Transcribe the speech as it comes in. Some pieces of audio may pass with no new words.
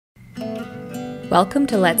Welcome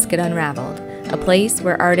to Let's Get Unraveled, a place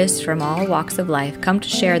where artists from all walks of life come to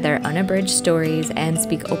share their unabridged stories and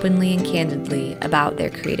speak openly and candidly about their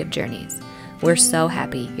creative journeys. We're so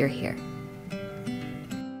happy you're here.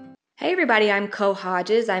 Hey everybody, I'm Co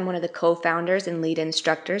Hodges. I'm one of the co-founders and lead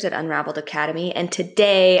instructors at Unraveled Academy. And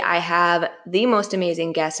today I have the most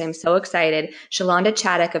amazing guest. I'm so excited. Shalonda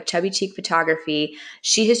Chaddock of Chubby Photography.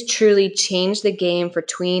 She has truly changed the game for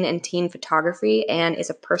tween and teen photography and is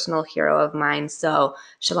a personal hero of mine. So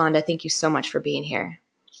Shalonda, thank you so much for being here.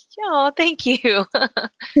 Oh, thank you.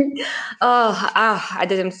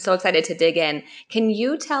 I'm so excited to dig in. Can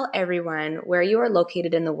you tell everyone where you are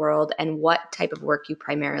located in the world and what type of work you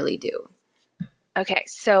primarily do? Okay,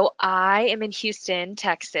 so I am in Houston,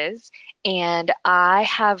 Texas, and I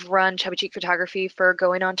have run Chubby Cheek Photography for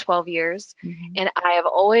going on 12 years. Mhm. And I have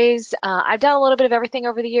always, I've done a little bit of everything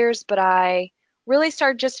over the years, but I really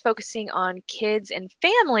started just focusing on kids and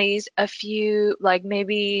families a few, like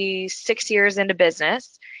maybe 6 years into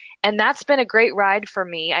business. And that's been a great ride for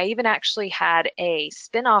me. I even actually had a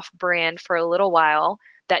spin-off brand for a little while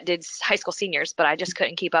that did high school seniors, but I just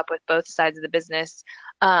couldn't keep up with both sides of the business.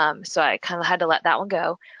 So I kind of had to let that one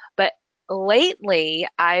go. But lately,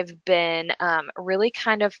 I've been really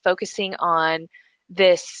kind of focusing on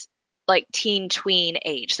this like teen tween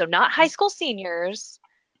age. So not high school seniors,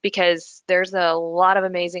 because there's a lot of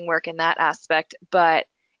amazing work in that aspect, but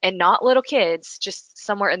and not little kids, just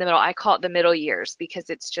somewhere in the middle. I call it the middle years because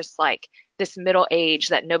it's just like this middle age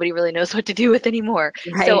that nobody really knows what to do with anymore.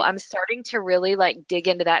 So Right. I'm starting to really like dig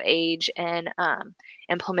into that age and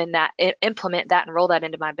implement that and roll that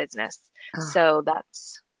into my business. Oh, So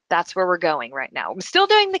that's where we're going right now. I'm still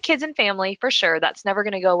doing the kids and family for sure. That's never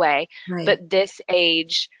going to go away. right. But this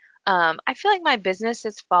age, I feel like my business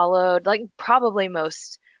has followed like probably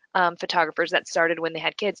most photographers that started when they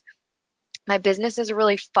had kids. My business has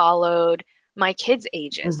really followed my kids'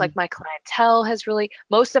 ages. Mhm. Like my clientele has really,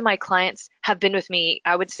 most of my clients have been with me,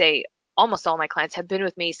 I would say almost all my clients have been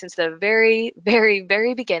with me since the very, very,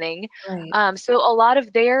 very beginning. Right. So a lot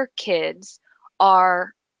of their kids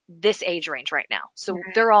are this age range right now. So Right.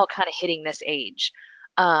 they're all kind of hitting this age.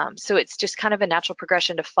 So it's just kind of a natural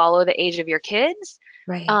progression to follow the age of your kids.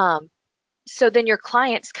 Right. Um, so then your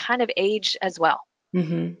clients kind of age as well.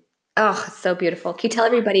 Mm-hmm. Oh, so beautiful. Can you tell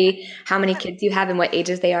everybody how many kids you have and what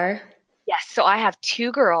ages they are? Yes, so I have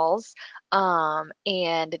two girls,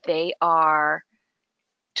 and they are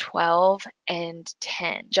 12 and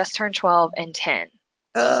 10, just turned 12 and 10.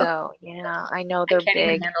 Oh, So, yeah, I know I they're can't even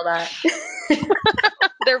big. handle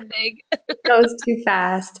that. They're big. It goes too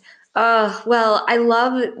fast. Oh, well, I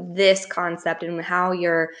love this concept and how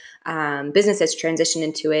your business has transitioned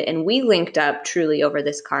into it. And we linked up truly over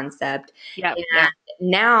this concept. Yep, And yeah.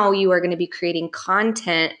 now you are going to be creating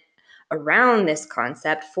content around this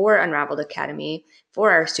concept for Unraveled Academy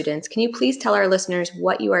for our students. Can you please tell our listeners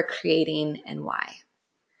what you are creating and why?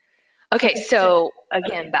 Okay, so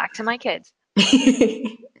again, back to my kids,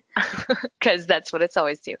 because that's what it's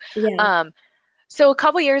always do. Yeah. Um, so a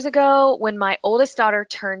couple years ago, when my oldest daughter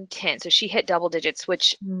turned 10, so she hit double digits,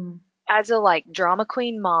 which Mm. as a like drama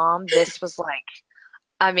queen mom, this was like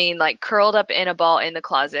I mean, like curled up in a ball in the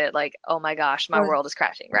closet, like, oh my gosh, my Oh, world is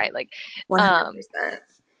crashing, right? Like, um, 100%.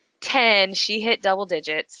 10, she hit double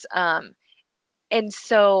digits. And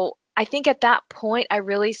so I think at that point, it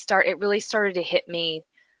really started to hit me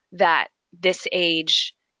that this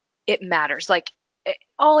age, it matters. Like,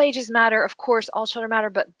 all ages matter, of course, all children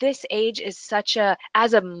matter, but this age is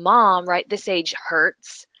as a mom, right? This age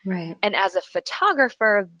hurts. Right. And as a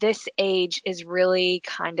photographer, this age is really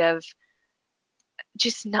kind of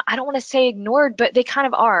just not, I don't want to say ignored, but they kind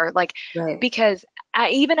of are like, Right. because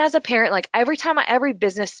even as a parent, like every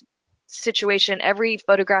business situation, every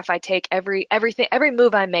photograph I take, everything, every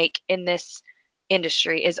move I make in this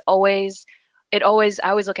industry is always, I always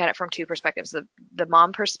look at it from two perspectives, the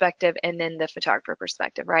mom perspective and then the photographer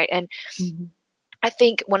perspective, right? And Mhm. I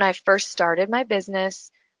think when I first started my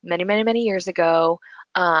business many, many, many years ago,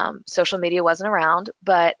 social media wasn't around,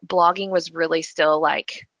 but blogging was really still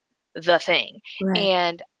like the thing. Right.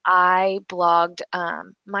 And I blogged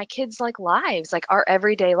my kids' like lives, like our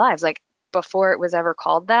everyday lives. Like before it was ever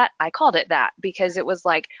called that, I called it that because it was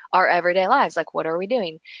like our everyday lives. Like, what are we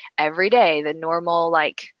doing every day? The normal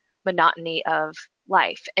like monotony of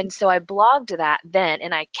life. And so I blogged that then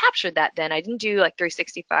and I captured that then. I didn't do like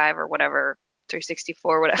 365 or whatever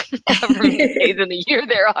 364, whatever, however many days in the year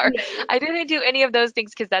there are. I didn't do any of those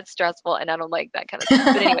things because that's stressful and I don't like that kind of stuff.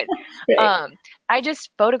 But anyways, Right. um, I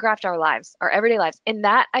just photographed our lives, our everyday lives. And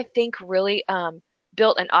that I think really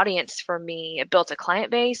built an audience for me. It built a client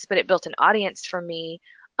base, but it built an audience for me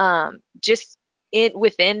just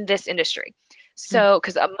within this industry. So,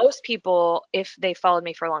 because most people, if they followed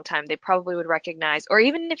me for a long time, they probably would recognize, or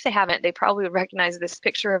even if they haven't, they probably would recognize this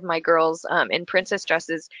picture of my girls in princess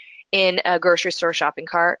dresses in a grocery store shopping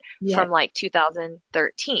cart Yeah. from like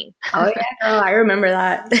 2013. Oh yeah, girl, I remember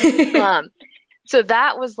that. Um, so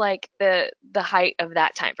that was like the height of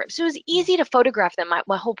that time frame. So it was easy to photograph them.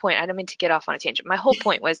 My whole point, I don't mean to get off on a tangent. My whole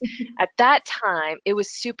point was at that time, it was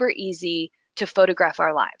super easy to photograph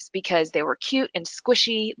our lives because they were cute and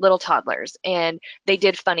squishy little toddlers and they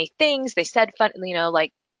did funny things. They said fun,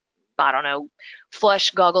 like, I don't know,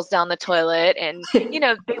 flush goggles down the toilet and,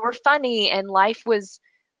 they were funny and life was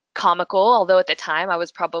comical, although at the time I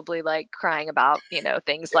was probably like crying about,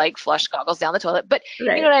 things like flush goggles down the toilet. But you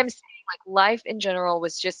know Right. what I'm saying? Like life in general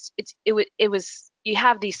was just it was you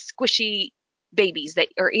have these squishy babies that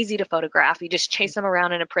are easy to photograph. You just chase them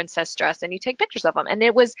around in a princess dress and you take pictures of them. And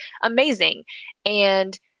it was amazing.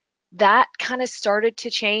 And that kind of started to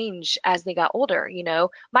change as they got older.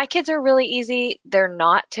 My kids are really easy. They're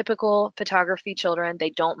not typical photography children.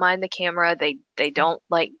 They don't mind the camera. They don't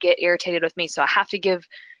like get irritated with me. So I have to give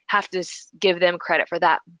them credit for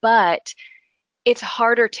that. But it's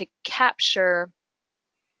harder to capture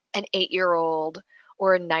an 8-year-old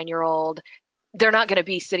or a 9-year-old. They're not going to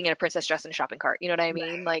be sitting in a princess dress in a shopping cart. You know what I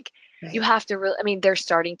mean? Like you Right. have to really, I mean, they're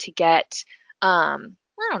starting to get, I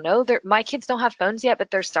don't know, my kids don't have phones yet,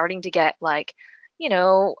 but they're starting to get like,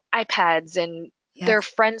 iPads and their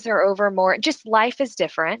Yes. friends are over more. Just life is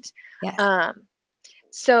different. Yes. Um,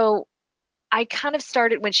 so I kind of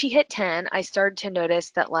started when she hit 10, I started to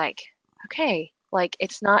notice that like, okay, like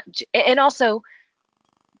it's not, and also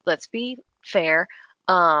let's be fair,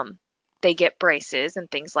 um, they get braces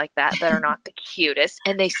and things like that are not the cutest.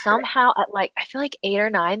 And they somehow at like I feel like 8 or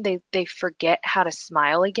 9, they forget how to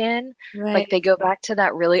smile again. Like Right. they go back to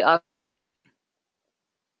that really ugly.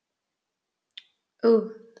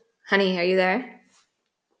 Oh, honey, are you there?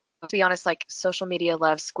 To be honest, like social media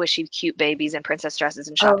loves squishy, cute babies in princess dresses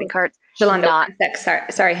and shopping Oh, carts. Shalonda, Not, one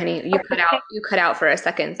sec. Sorry, honey. You oh, cut it's out. okay. You cut out for a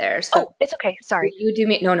second there. So Oh, it's okay. will Sorry. you do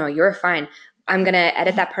me? No, no, you're fine. I'm gonna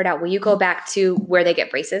edit that part out. Will you go back to where they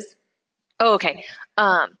get braces? Oh, okay.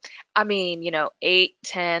 Um, I mean, 8,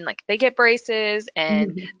 10, like they get braces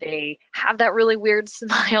and Mhm. they have that really weird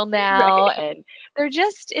smile now, Right. and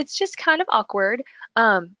it's just kind of awkward.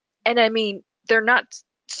 And I mean, they're not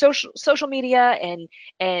social media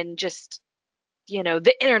and just,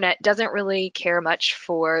 the internet doesn't really care much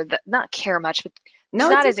for the not care much, but No,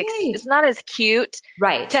 it's it's okay. not as cute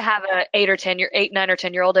Right. to have a 8, 9 or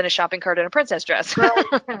 10-year-old in a shopping cart in a princess dress, Girl,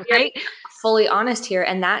 we are being right? fully honest here,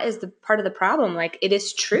 and that is the part of the problem. Like, it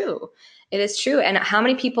is true. It is true. And how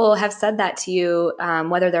many people have said that to you,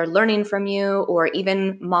 whether they're learning from you or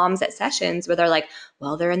even moms at sessions where they're like,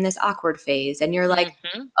 well, they're in this awkward phase. And you're like,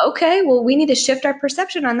 Hmm. okay, well, we need to shift our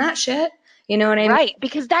perception on that shit. You know what I mean? Right,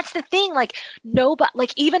 because that's the thing. Like nobody,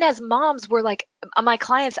 like even as moms, we're like my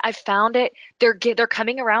clients. I found it. They're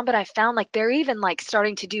coming around, but I found like they're even like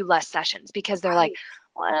starting to do less sessions because they're like,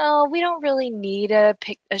 Right. well, we don't really need a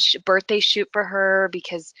birthday shoot for her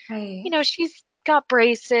because, Right. she's got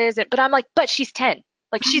braces. But I'm like, but she's 10.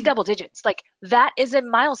 Like she's Right. double digits. Like that is a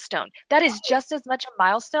milestone. That is just as much a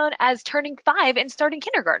milestone as turning 5 and starting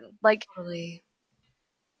kindergarten. Like Totally.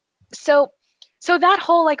 so so that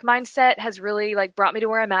whole like mindset has really like brought me to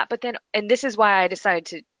where I'm at. But then and this is why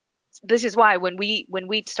when we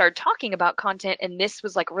started talking about content and this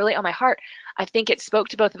was like really on my heart, I think it spoke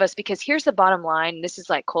to both of us because here's the bottom line. This is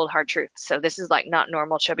like cold hard truth. So this is like not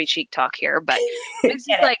normal chubby cheek talk here, but this is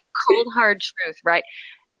Get it. like cold hard truth, right?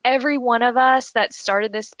 Every one of us that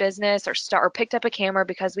started this business or picked up a camera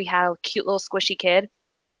because we had a cute little squishy kid,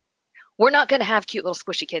 we're not going to have cute little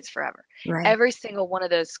squishy kids forever. Right. Every single one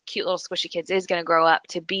of those cute little squishy kids is going to grow up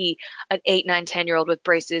to be an 8, 9, 10-year-old with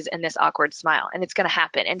braces and this awkward smile. And it's going to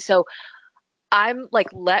happen. And so I'm like,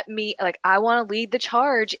 I want to lead the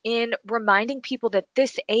charge in reminding people that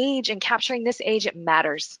this age and capturing this age, it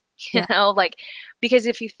matters, Yeah. like, because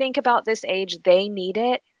if you think about this age, they need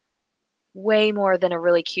it way more than a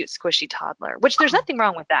really cute, squishy toddler, which there's nothing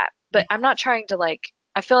wrong with that. But I'm not trying to like,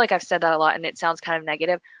 I feel like I've said that a lot and it sounds kind of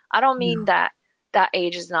negative. I don't mean No. that that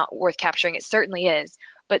age is not worth capturing. It certainly is.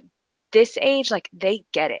 But this age, like they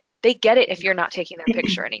get it. They get it if you're not taking their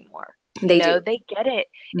picture anymore. They do. They get it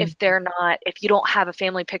Mm. if they're not, if you don't have a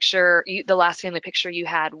family picture, the last family picture you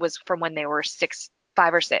had was from when they were 6,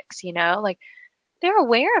 5 or 6, like they're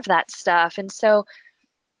aware of that stuff. And so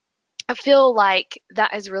I feel like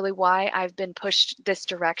that is really why I've been pushed this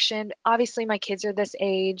direction. Obviously, my kids are this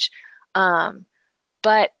age, um,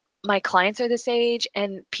 but my clients are this age,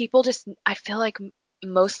 and people just, I feel like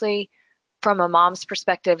mostly from a mom's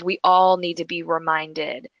perspective, we all need to be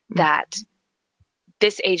reminded Mm. that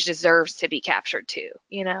this age deserves to be captured too,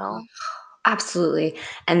 you know? Absolutely.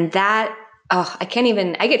 And that, oh, I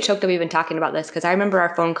get choked up even talking about this because I remember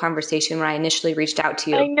our phone conversation when I initially reached out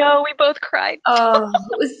to I you. know, we both cried. Oh,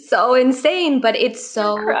 it was so insane, but it's We're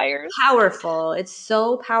so criers. powerful. It's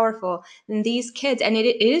so powerful. And these kids, and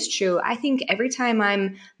it is true. I think every time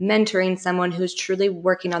I'm mentoring someone who's truly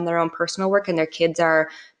working on their own personal work and their kids are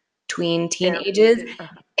tween teen Yeah. ages,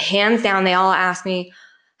 hands down, they all ask me,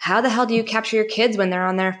 how the hell do you capture your kids when they're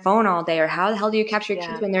on their phone all day? Or how the hell do you capture your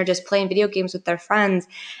kids Yeah, when they're just playing video games with their friends?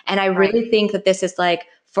 And I right. really think that this is like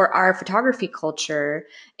for our photography culture,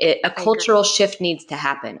 a I agree. cultural shift needs to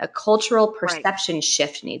happen. A cultural Right. perception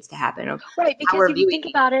shift needs to happen of Right, how because we're if you viewing think it.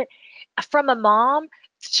 about it, from a mom,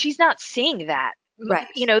 she's not seeing that. Right.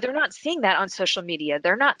 They're not seeing that on social media.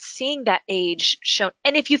 They're not seeing that age shown.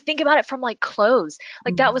 And if you think about it from like clothes,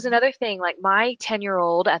 like that was Mhm. another thing. Like my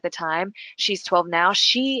 10-year-old at the time, she's 12 now,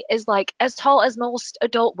 she is like as tall as most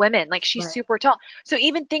adult women. Like she's Right. super tall. So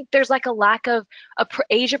even think there's like a lack of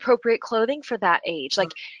age appropriate clothing for that age.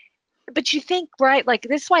 Like but you think, right, like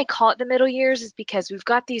this is why I call it the middle years is because we've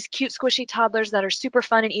got these cute, squishy toddlers that are super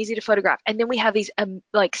fun and easy to photograph. And then we have these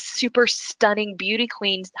like super stunning beauty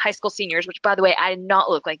queens, high school seniors, which by the way, I did not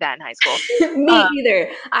look like that in high school. Me Uh, either.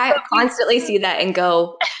 I but we constantly see that and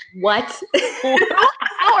go, what?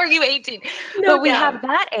 how are you 18? No But we doubt. have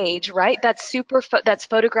that age, right? That's that's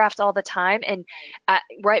photographed all the time and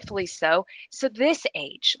rightfully so. So this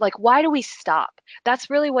age, like why do we stop? That's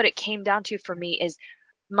really what it came down to for me is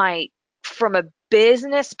my from a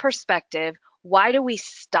business perspective, why do we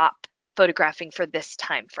stop photographing for this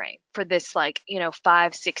time frame, for this like,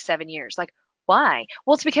 5, 6, 7 years? Like, why?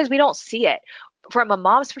 Well, it's because we don't see it. From a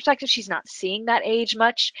mom's perspective, she's not seeing that age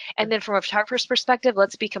much. And then from a photographer's perspective,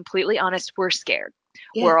 let's be completely honest, we're scared.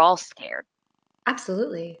 Yeah. We're all scared.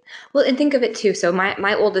 Absolutely. Well, and think of it too. So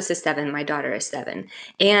my oldest is 7, my daughter is 7.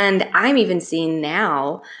 And I'm even seeing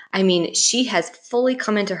now, I mean, she has fully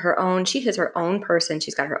come into her own. She is her own person.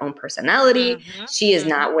 She's got her own personality. Hmm. She is Hmm.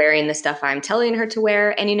 not wearing the stuff I'm telling her to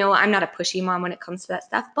wear. And I'm not a pushy mom when it comes to that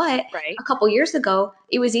stuff. But Right. a couple years ago,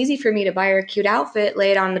 it was easy for me to buy her a cute outfit, lay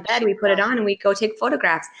it on the And bed, she, we put it on, and we go take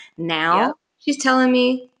photographs. Now yep, she's telling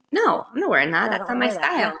me, no, I'm not wearing that. no, I That's don't not want to my wear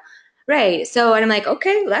that. Yeah, style. Right. So, and I'm like,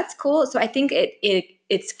 okay, that's cool. So I think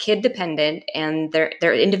it's kid dependent, and they're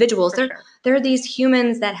individuals. for sure. They're these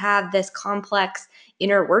humans that have this complex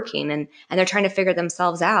inner working, and they're trying to figure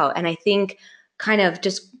themselves out. And I think kind of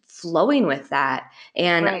just flowing with that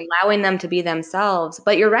and Right. allowing them to be themselves.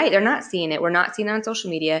 But you're right, they're not seeing it. We're not seeing it on social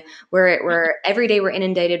media. We're every day we're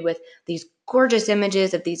inundated with these gorgeous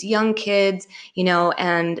images of these young kids,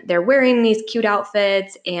 and they're wearing these cute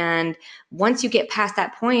outfits. And once you get past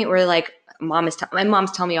that point where like my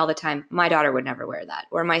mom's telling me all the time, my daughter would never wear that,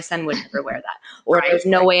 or my son would never wear that, or Right. there's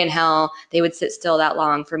no way in hell they would sit still that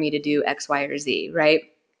long for me to do X, Y, or Z, right?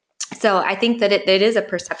 So I think that it is a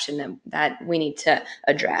perception that we need to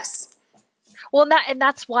address. Well, and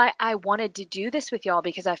that's why I wanted to do this with y'all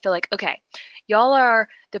because I feel like, okay, y'all are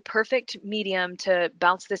the perfect medium to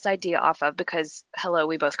bounce this idea off of because hello,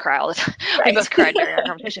 we both cry all the time. We Right. both cried during our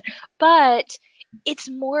conversation. But it's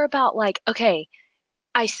more about like, okay,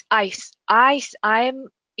 I'm,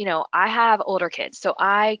 I have older kids, so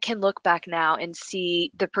I can look back now and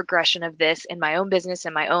see the progression of this in my own business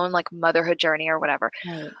and my own like motherhood journey or whatever.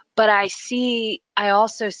 Right. But I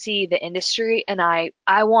also see the industry and I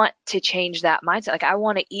want to change that mindset. Like I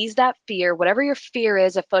want to ease that fear, whatever your fear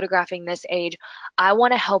is of photographing this age, I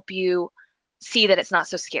want to help you see that it's not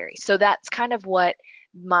so scary. So that's kind of what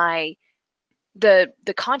my the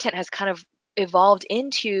content has kind of evolved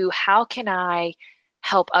into. How can I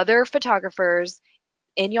help other photographers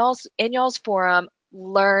in y'all's forum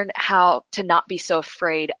learn how to not be so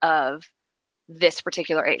afraid of this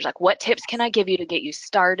particular age? Like, what tips can I give you to get you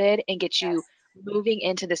started and get you moving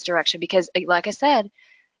into this direction? Because, like I said,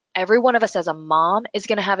 every one of us as a mom is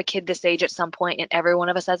going to have a kid this age at some point, and every one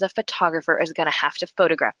of us as a photographer is going to have to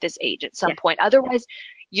photograph this age at some Yeah. point. Otherwise,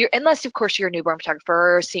 unless, of course, you're a newborn photographer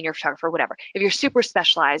or a senior photographer, whatever. If you're super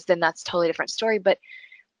specialized, then that's a totally different story. But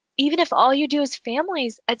even if all you do is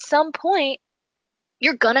families, at some point,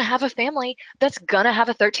 you're gonna have a family that's gonna have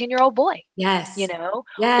a 13-year-old boy, you Yes. know,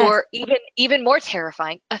 Yes. or even more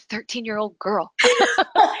terrifying, a 13-year-old girl,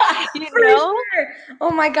 you For know? sure.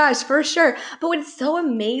 Oh my gosh, for sure. But what's so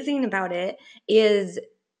amazing about it is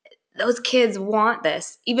those kids want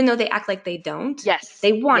this, even though they act like they don't. Yes,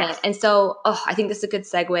 They want it. yes, And so, I think this is a good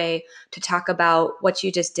segue to talk about what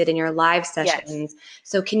you just did in your live yes. sessions.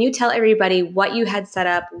 So, can you tell everybody what you had set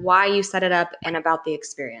up, why you set it up, and about the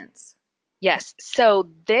experience? Yes. So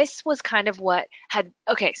this was kind of what had,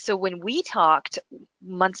 okay, so when we talked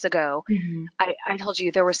months ago, Hmm. I told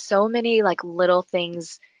you there were so many like little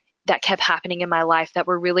things that kept happening in my life that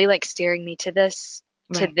were really like steering me to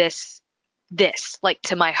Right, this, like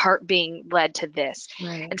to my heart being led to this.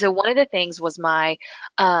 right, And so one of the things was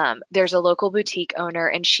there's a local boutique owner,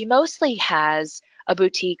 and she mostly has a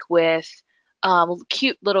boutique with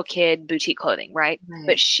cute little kid boutique clothing, right?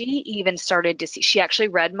 But right. she even started to see, she actually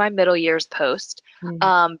read my middle years post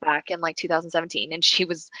Mm. back in like 2017, and she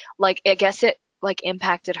was like, I guess it like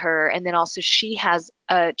impacted her. And then also she has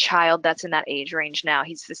a child that's in that age range now.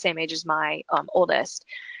 He's the same age as my oldest.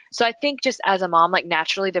 So I think just as a mom, like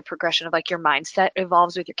naturally the progression of like your mindset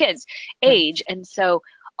evolves with your kids' Right, age. And so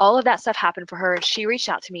all of that stuff happened for her. And she reached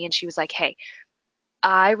out to me and she was like, hey,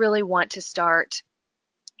 I really want to start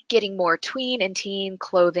getting more tween and teen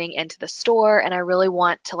clothing into the store, and I really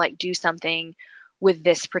want to like do something with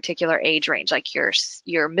this particular age range. Like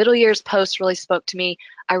your middle years post really spoke to me.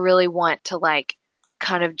 I really want to like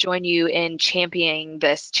kind of join you in championing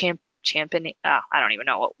this championing. I don't even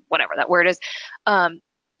know whatever that word is. Um,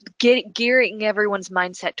 gearing everyone's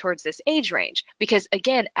mindset towards this age range because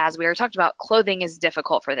again, as we were talking about, clothing is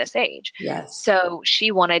difficult for this age. yes, So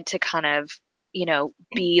she wanted to kind of,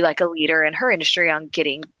 be like a leader in her industry on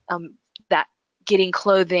that getting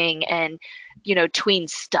clothing and tween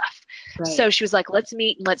stuff. right. So she was like, let's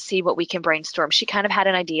meet and let's see what we can brainstorm. She kind of had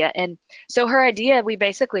an idea, and so her idea, we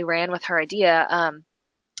basically ran with her idea.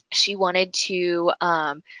 She wanted to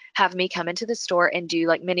have me come into the store and do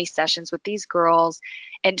like mini sessions with these girls.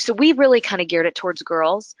 And so we really kind of geared it towards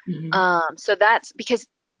girls. Hmm. So that's because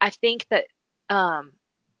I think that um,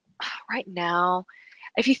 right now,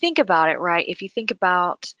 if you think about it, right, if you think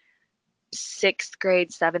about sixth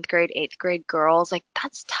grade, seventh grade, eighth grade girls, like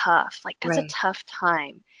that's tough. Like that's a Right. tough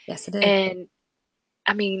time. Yes, it is. And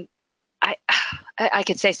I mean, I I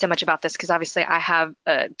could say so much about this because obviously I have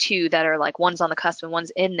two that are like one's on the cusp and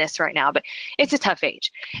one's in this right now, but it's a tough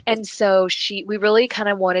age. It's And so we really kind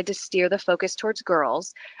of wanted to steer the focus towards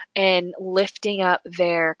girls and lifting up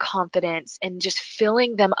their confidence and just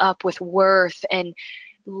filling them up with worth and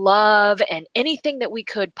love and anything that we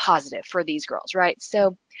could positive for these girls, right?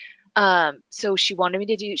 So she wanted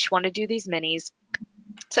to do these minis.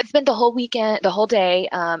 So I spent the whole weekend, the whole day.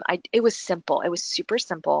 It was simple. It was super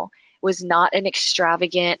simple. It was not an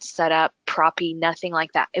extravagant setup, proppy, nothing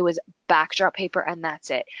like that. It was backdrop paper and that's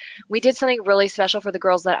it. We did something really special for the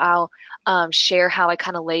girls that I'll share how I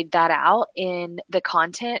kind of laid that out in the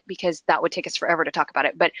content because that would take us forever to talk about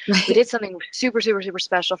it. But we right. did something super, super, super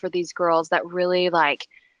special for these girls that really like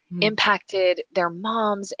Mm. impacted their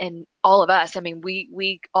moms and all of us. I mean,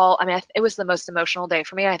 we all, I mean, it was the most emotional day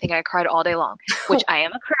for me. I think I cried all day long, which I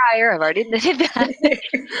am a crier. I've already admitted that.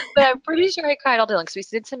 But I'm pretty sure I cried all day long. So we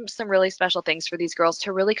did some really special things for these girls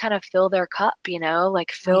to really kind of fill their cup,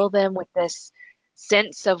 like Right, fill them with this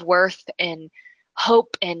sense of worth and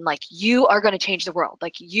hope and like you are going to change the world.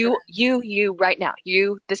 Like you right now,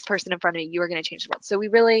 this person in front of me, you are going to change the world. So we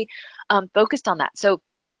really focused on that. So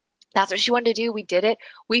that's what she wanted to do. We did it.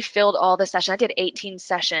 We filled all the sessions. I did 18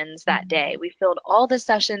 sessions that day. mhm, We filled all the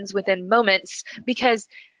sessions within moments because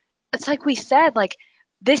it's like we said, like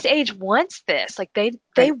this age wants this. Like they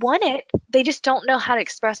right, want it. They just don't know how to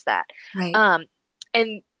express that. right. Um,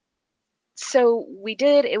 and so we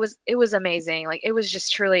did. It was amazing. Like it was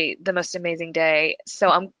just truly the most amazing day. So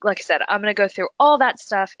I'm like I said, I'm gonna go through all that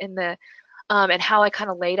stuff in the and how I kind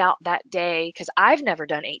of laid out that day because I've never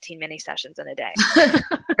done 18 mini sessions in a day.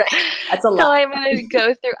 Right. That's a So lot. I'm going to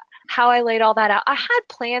go through how I laid all that out. I had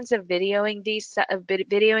plans of videoing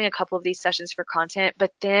a couple of these sessions for content,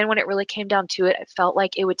 but then when it really came down to it, I felt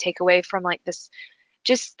like it would take away from like this,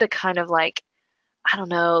 just the kind of like, I don't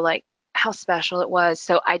know, like how special it was.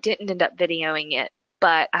 So I didn't end up videoing it,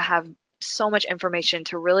 but I have so much information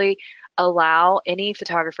to really allow any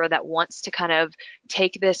photographer that wants to kind of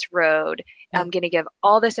take this road. I'm Yep. going to give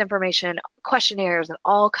all this information, questionnaires, and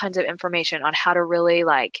all kinds of information on how to really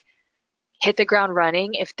like hit the ground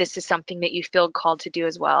running if this is something that you feel called to do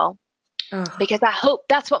as well. Oh, Because I hope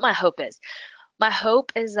that's what my hope is. My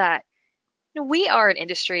hope is that we are an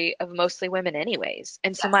industry of mostly women, anyways.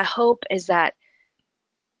 And so my yes. hope is that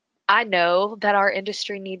I know that our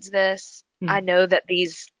industry needs this. I Mm. know that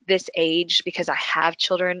this age, because I have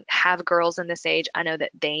children, have girls in this age, I know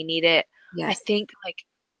that they need it. I Yes. think like,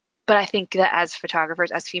 but I think that as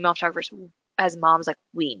photographers, as female photographers, as moms, like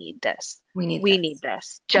we need this. We need We need this.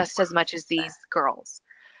 this just as much as these girls.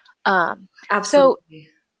 Um, so Absolutely.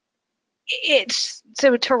 it's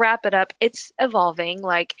so to wrap it up, it's evolving.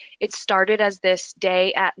 Like it started as this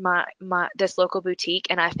day at my this local boutique,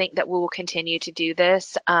 and I think that we will continue to do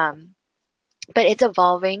this. But it's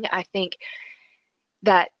evolving. I think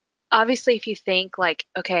that obviously if you think like,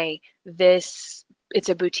 okay, this it's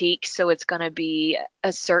a boutique, so it's going to be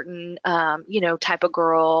a certain type of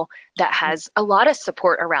girl that has a lot of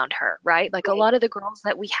support around her, right? Like a Right. lot of the girls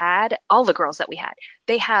that we had, all the girls that we had,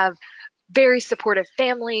 they have very supportive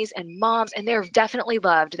families and moms, and they're definitely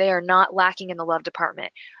loved. They are not lacking in the love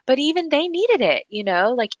department. But even they needed it,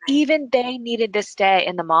 like Right. even they needed this day.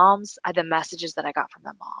 And the moms, the messages that I got from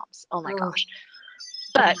the moms, oh my Oh, gosh.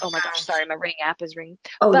 oh But my oh my gosh, gosh. sorry, my ring app is ringing.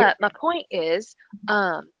 Oh, you're But my point is,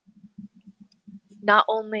 um, not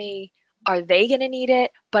only are they going to need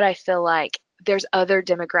it, but I feel like there's other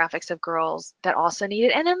demographics of girls that also need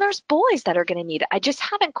it. And then there's boys that are going to need it. I just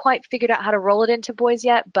haven't quite figured out how to roll it into boys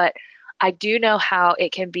yet, but I do know how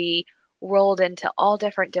it can be rolled into all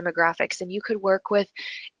different demographics. And you could work with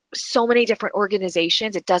so many different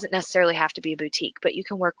organizations. It doesn't necessarily have to be a boutique, but you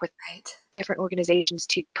can work with right. different organizations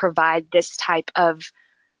to provide this type of.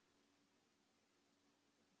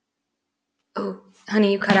 Oh,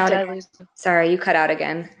 honey, you cut out Did I again. lose? Sorry, you cut out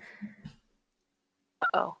again.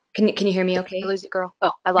 Oh, Can you hear me did I okay? lose it, girl?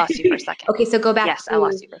 Oh, I lost you for a second. Okay, so go back Yes, I to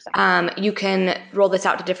lost you for a second. you can roll this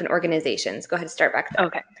out to different organizations. Go ahead and start back there.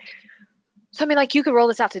 Okay. So I mean, like you could roll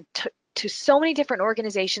this out to so many different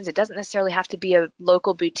organizations. It doesn't necessarily have to be a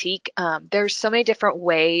local boutique. There's so many different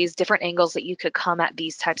ways, different angles that you could come at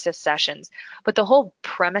these types of sessions. But the whole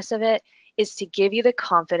premise of it is to give you the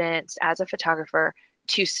confidence as a photographer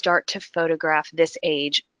to start to photograph this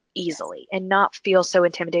age Yes. easily and not feel so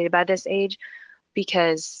intimidated by this age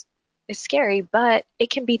because it's scary, but it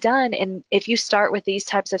can be done. And if you start with these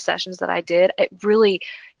types of sessions that I did, it really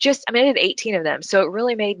I mean, I did 18 of them. So it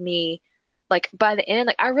really made me like by the end,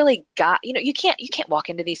 like I really got, you can't walk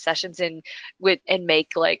into these sessions and make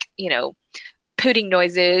like, pooting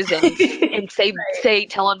noises and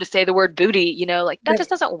tell them to say the word booty, like that Right. just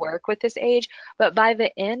doesn't work with this age. But by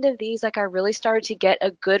the end of these, like I really started to get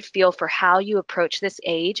a good feel for how you approach this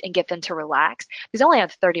age and get them to relax. Because I only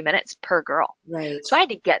have 30 minutes per girl. Right. So I had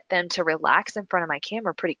to get them to relax in front of my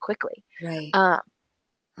camera pretty quickly. Right. Um,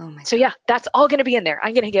 Oh my so God. yeah, that's all going to be in there.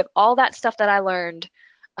 I'm going to give all that stuff that I learned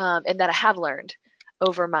and that I have learned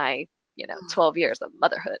over my, 12 years of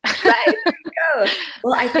motherhood. Right. There you go.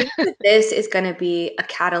 Well, I think that this is going to be a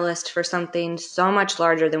catalyst for something so much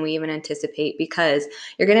larger than we even anticipate because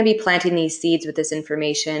you're going to be planting these seeds with this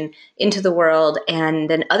information into the world, and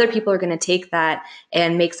then other people are going to take that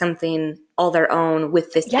and make something all their own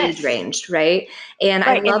with this age Yes. range, right? And I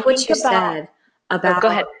Right. And love what think you about, said oh, go about,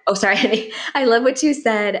 ahead. oh, sorry, I love what you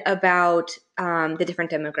said about the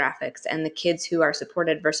different demographics and the kids who are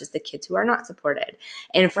supported versus the kids who are not supported.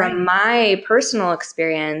 And Right. from my personal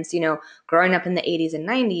experience, growing up in the 80s and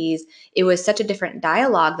 90s, it was such a different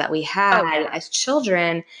dialogue that we Oh, had yeah. as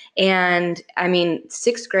children. And I mean,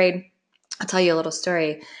 sixth grade, I'll tell you a little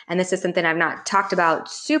story. And this is something I've not talked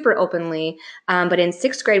about super openly. But in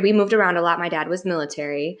sixth grade, we moved around a lot. My dad was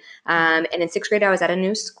military. Hmm. And in sixth grade, I was at a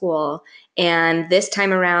new school. And this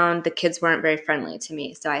time around, the kids weren't very friendly to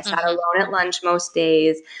me. So I sat Hmm. alone at Hmm. lunch most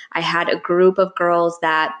days. I had a group of girls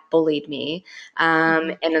that bullied me.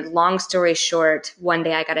 Hmm. And a long story short, one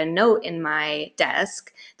day I got a note in my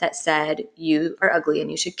desk that said, "You are ugly and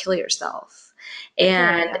you should kill yourself." Good.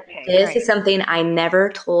 And Okay, this is great. something I never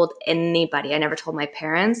told anybody. I never told my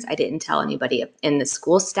parents. I didn't tell anybody in the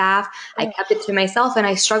school staff. I Oh, kept it to myself and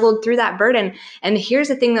I struggled through that burden. And here's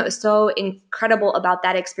the thing that was so incredible about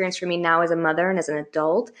that experience for me now as a mother and as an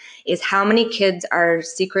adult is how many kids are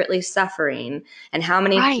secretly suffering and how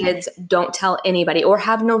many right. kids don't tell anybody or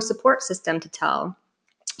have no support system to tell.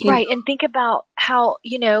 You know, Right. And think about how,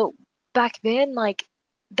 back then, like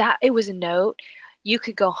that, it was a note. You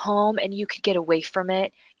could go home and you could get away from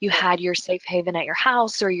it. You had your safe haven at your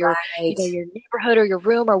house or your, right. your neighborhood or your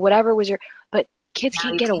room or whatever was but kids Now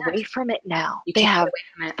can't you get can't. away from it now. You They can't get have away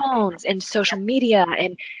from it. phones and social media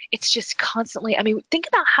and it's just constantly, I mean, think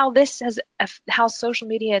about how how social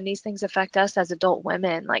media and these things affect us as adult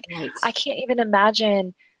women. Like, Right. I can't even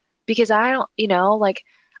imagine because I don't, like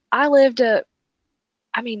I lived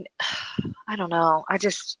I mean, I don't know. I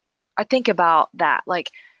think about that.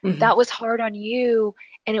 Like, Mhm. that was hard on you,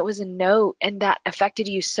 and it was a note, and that affected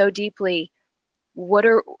you so deeply.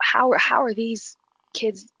 How are these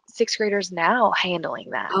kids, sixth graders now handling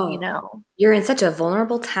that, Oh, you're in such a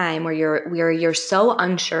vulnerable time where you're so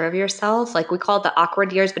unsure of yourself. Like we call it the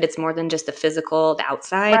awkward years, but it's more than just the physical, the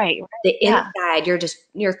outside. Right. The Yeah. inside,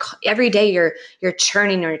 you're every day you're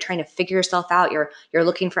churning, or you're trying to figure yourself out. You're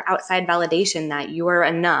looking for outside validation that you are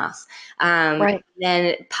enough. Right.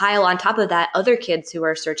 Then pile on top of that other kids who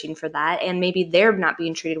are searching for that, and maybe they're not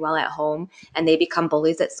being treated well at home, and they become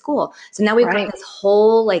bullies at school. So now we've got Right. this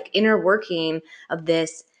whole like inner working of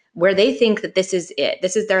this, where they think that this is it.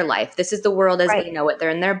 This is their life. This is the world as Right. they know it. They're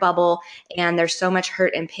in their bubble, and there's so much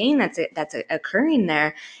hurt and pain that's occurring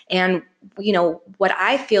there. And what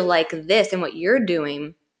I feel like this and what you're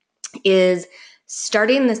doing is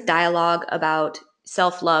starting this dialogue about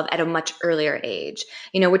self-love at a much earlier age.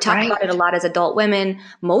 We talk Right. about it a lot as adult women.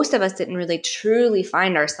 Most of us didn't really truly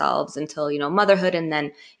find ourselves until, motherhood, and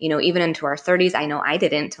then, even into our 30s. I know I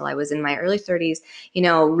didn't until I was in my early 30s,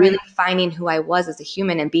 really Right. finding who I was as a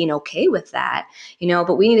human and being okay with that.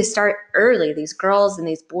 But we need to start early. These girls and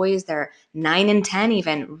these boys, they're 9 and 10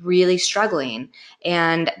 even, really struggling.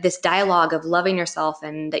 And this dialogue of loving yourself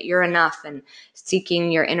and that you're enough and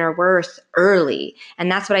seeking your inner worth early. And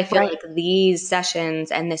that's what I feel Right. like these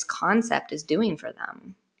sessions and this concept is doing for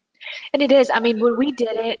them. And it is. I mean, when we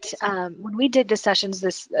did the sessions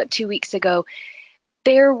this 2 weeks ago,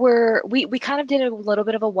 there were we kind of did a little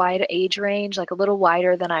bit of a wide age range, like a little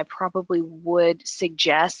wider than I probably would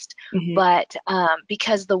suggest. Mm-hmm. But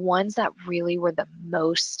because the ones that really were the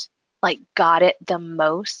most, like got it the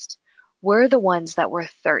most, were the ones that were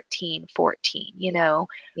 13, 14,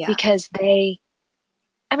 Yeah. because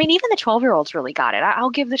I mean, even the 12-year-olds really got it. I'll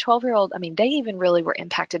give the 12-year-old, I mean, they even really were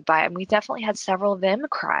impacted by it. And we definitely had several of them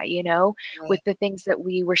cry, with Right. the things that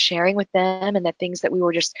we were sharing with them and the things that we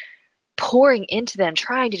were just pouring into them,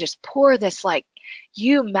 trying to just pour this, like,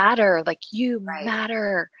 you Right.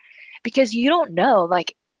 matter. Because you don't know,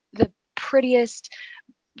 like, the prettiest,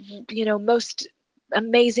 most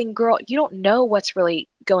amazing girl, you don't know what's really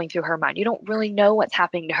going through her mind. You don't really know what's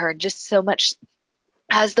happening to her just so much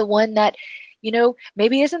as the one that,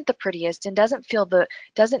 maybe isn't the prettiest and doesn't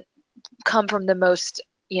come from the most,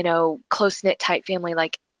 close-knit type family.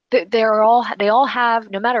 Like they all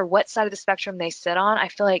have, no matter what side of the spectrum they sit on, I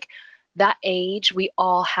feel like that age, we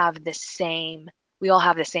all have the same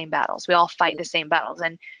battles. We all fight the same battles.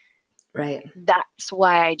 And Right. that's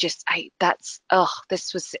why it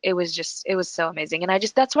was so amazing. And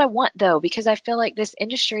that's what I want though, because I feel like this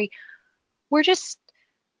industry, we're just,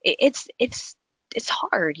 it- it's, it's, it's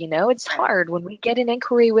hard, it's Right. hard when we get an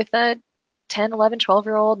inquiry with a 10, 11,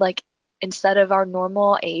 12-year old, like instead of our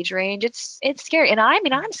normal age range. It's scary. And I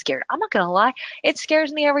mean, I'm scared. I'm not gonna lie. It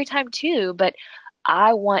scares me every time too, but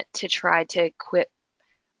I want to try to equip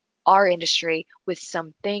our industry with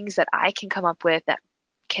some things that I can come up with that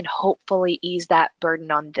can hopefully ease that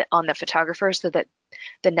burden on the photographer, so that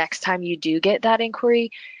the next time you do get that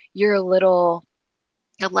inquiry, you're a little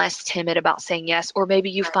less timid about saying yes, or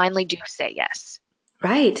maybe you finally do say yes.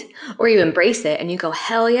 Right. Or you embrace it and you go,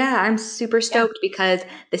 hell yeah, I'm super Yeah, stoked because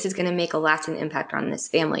this is going to make a lasting impact on this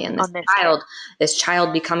family and on this kid, this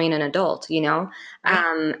child becoming an adult. right?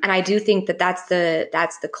 And I do think that that's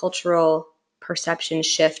the cultural perception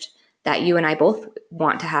shift that you and I both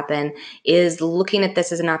want to happen, is looking at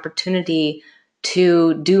this as an opportunity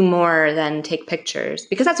to do more than take pictures,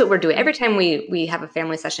 because that's what we're doing every time we have a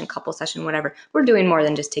family session, couple session, whatever. We're doing more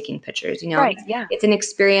than just taking pictures. Right, yeah, It's an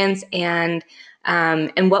experience, and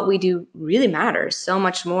what we do really matters so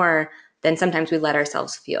much more than sometimes we let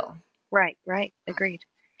ourselves feel. right, right. Agreed.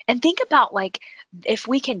 And think about, like, if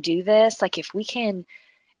we can do this, like if we can,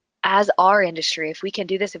 as our industry, if we can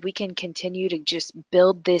do this, if we can continue to just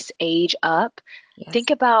build this age up, Yes. think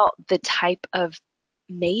about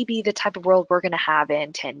maybe the type of world we're going to have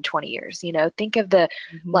in 10, 20 years. Think of the,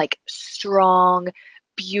 Mm-hmm. like, strong,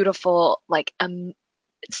 beautiful, like,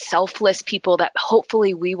 selfless people that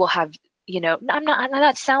hopefully we will have. I'm not,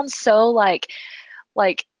 that sounds so like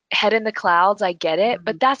head in the clouds. I get it,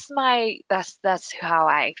 but that's how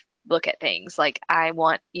I look at things. Like, I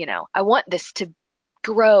want this to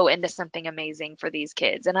grow into something amazing for these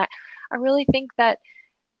kids. And I really think that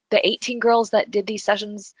the 18 girls that did these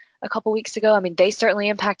sessions a couple weeks ago, I mean, they certainly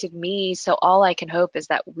impacted me. So all I can hope is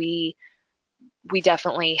that we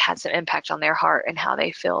definitely had some impact on their heart and how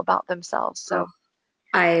they feel about themselves. Oh, So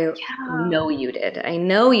I yeah. know you did. I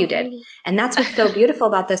know you did. Mm. And that's what's so beautiful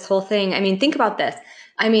about this whole thing. I mean, think about this.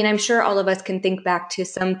 I mean, I'm sure all of us can think back to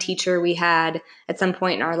some teacher we had at some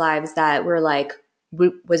point in our lives that were like,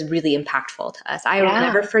 was really impactful to us. I will Yeah.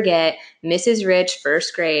 never forget Mrs. Rich,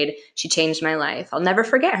 first grade. She changed my life. I'll never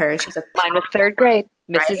forget her. She's a Mine was third grade.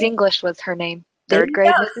 Mrs. right? English was her name. There Third you go.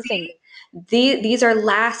 grade Mrs. See, English. These are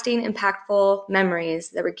lasting, impactful memories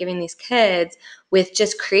that we're giving these kids with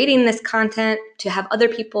just creating this content to have other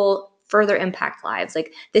people further impact lives.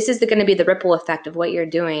 Like this is going to be the ripple effect of what you're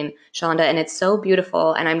doing, Shalonda, and it's so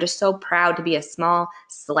beautiful. And I'm just so proud to be a small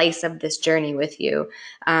slice of this journey with you,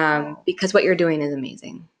 Oh, because what you're doing is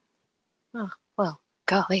amazing. oh, well,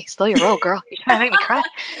 golly, slow your roll, girl. You're trying to make me cry.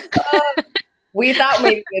 We thought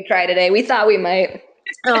maybe we'd try today. We thought we might.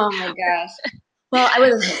 Oh my gosh. Well, I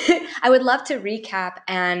would I would love to recap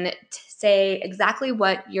and say exactly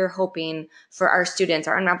what you're hoping for our students,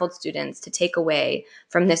 our unraveled students, to take away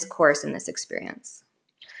from this course and this experience.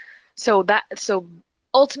 So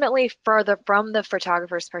ultimately, further from the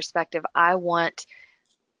photographer's perspective, I want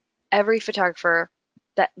every photographer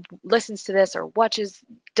that listens to this or watches,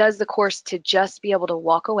 does the course to just be able to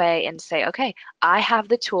walk away and say, okay, I have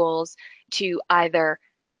the tools to either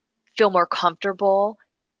feel more comfortable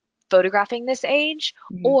photographing this age,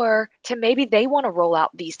 Mhm. or to maybe they want to roll out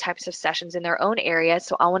these types of sessions in their own area.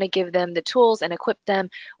 So I want to give them the tools and equip them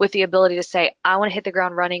with the ability to say, I want to hit the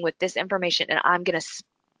ground running with this information and I'm going to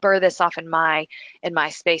spur this off in my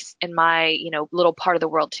space, in my, little part of the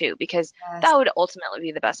world too, because Yes. that would ultimately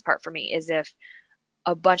be the best part for me is if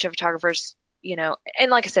a bunch of photographers, and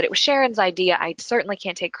like I said, it was Sharon's idea. I certainly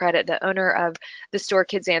can't take credit. The owner of the store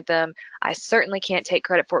Kids Anthem, I certainly can't take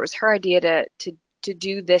credit for it. It was her idea to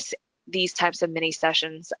do these types of mini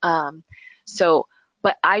sessions. So,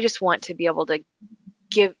 but I just want to be able to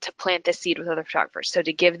plant this seed with other photographers. So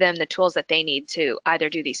to give them the tools that they need to either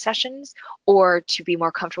do these sessions or to be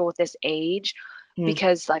more comfortable with this age, Mm.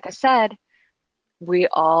 because like I said,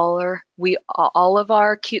 all of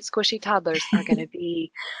our cute squishy toddlers are going to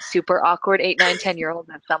be super awkward 8, 9, 10 year olds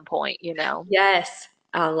at some point. Yes.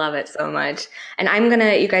 I love it so much. And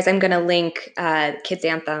you guys, I'm gonna link Kids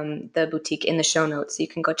Anthem, the boutique, in the show notes, so you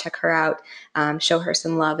can go check her out, show her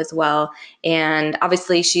some love as well. And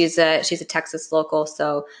obviously, she's a Texas local,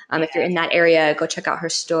 so if you're Yeah. in that area, go check out her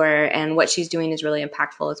store. And what she's doing is really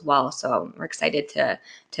impactful as well. So we're excited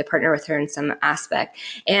to partner with her in some aspect.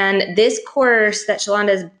 And this course that Shalonda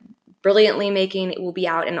is brilliantly making, it will be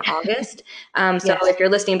out in August. So Yes. if you're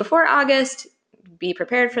listening before August, be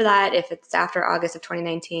prepared for that. If it's after August of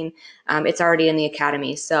 2019, it's already in the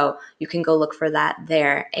academy. So you can go look for that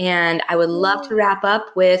there. And I would love to Yay. wrap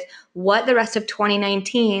up with what the rest of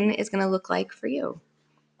 2019 is going to look like for you.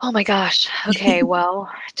 Oh my gosh. Okay, well,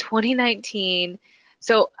 2019.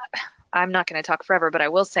 So I'm not going to talk forever, but I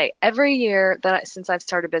will say every year since I've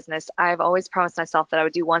started business, I've always promised myself that I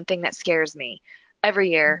would do one thing that scares me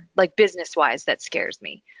every year, like business wise, that scares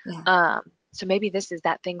me. Yeah. So maybe this is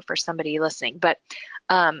that thing for somebody listening, but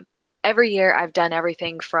um, every year I've done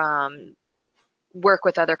everything from work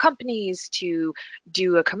with other companies to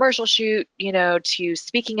do a commercial shoot, to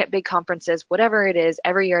speaking at big conferences, whatever it is.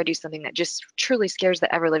 Every year I do something that just truly scares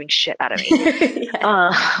the ever living shit out of me. Yeah.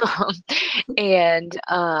 Um, and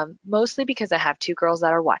mostly because I have two girls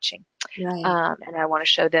that are watching. Right. And I want to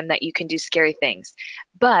show them that you can do scary things.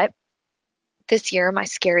 But this year, my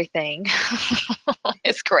scary thing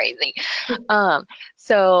is crazy. Um,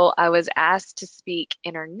 so I was asked to speak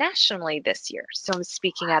internationally this year. So I'm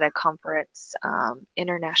speaking at a conference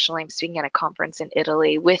internationally. I'm speaking at a conference in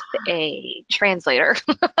Italy with a translator,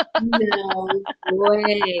 No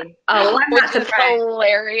way. Oh, well, I'm not which is surprised.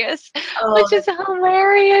 hilarious. Oh, Which is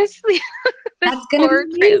hilarious. This that's going to be poor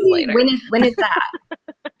amazing. translator. When is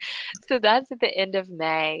that? So that's at the end of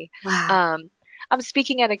May. Wow. Um, I'm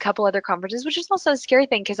speaking at a couple other conferences, which is also a scary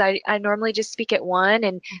thing because I normally just speak at one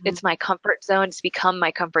and Mhm. it's my comfort zone. It's become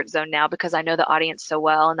my comfort zone now because I know the audience so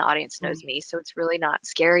well and the audience knows Right. me. So it's really not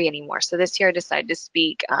scary anymore. So this year I decided to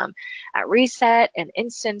speak at Reset and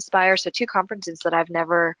Instant Inspire. So two conferences that I've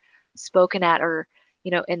never spoken at or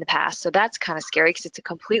in the past. So that's kind of scary because it's a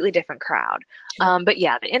completely different crowd. Sure. But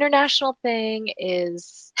yeah, the international thing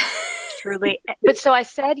is truly, but so I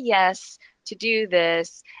said yes to do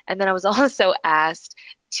this, and then I was also asked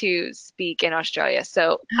to speak in Australia.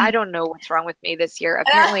 So I don't know what's wrong with me this year.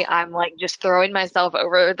 Apparently, I'm like just throwing myself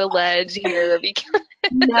over the ledge here because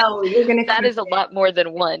No, you're going to that crush is a it. lot more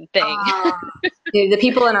than one thing. Oh, dude, the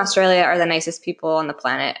people in Australia are the nicest people on the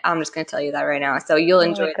planet. I'm just going to tell you that right now. So you'll Oh my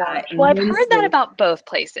enjoy that gosh. Well, I've heard that immensely. about both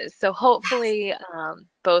places. So hopefully,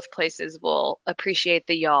 both places will appreciate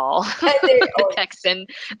the y'all, And they, the oh, Texan,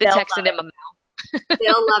 the they'll Texan love in it. my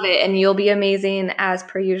They'll love it, and you'll be amazing as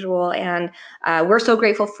per usual. And we're so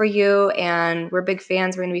grateful for you, and we're big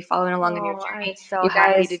fans. We're going to be following along in your Oh, I'm journey, so you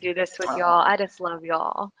happy to guys. do this with y'all. Oh, I just love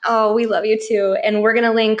y'all. oh, we love you too. And we're going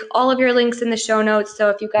to link all of your links in the show notes. So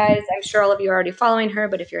if you guys, I'm sure all of you are already following her,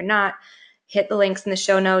 but if you're not, hit the links in the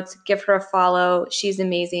show notes. Give her a follow. She's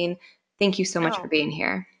amazing. Thank you so much for Oh, being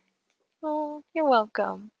here. You're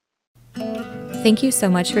welcome. Thank you so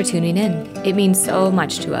much for tuning in. It means so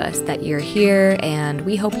much to us that you're here, and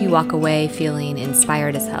we hope you walk away feeling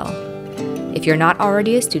inspired as hell. If you're not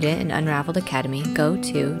already a student in Unraveled Academy, go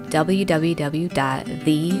to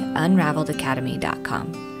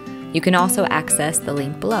www.theunraveledacademy.com. You can also access the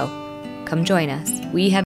link below. Come join us. We have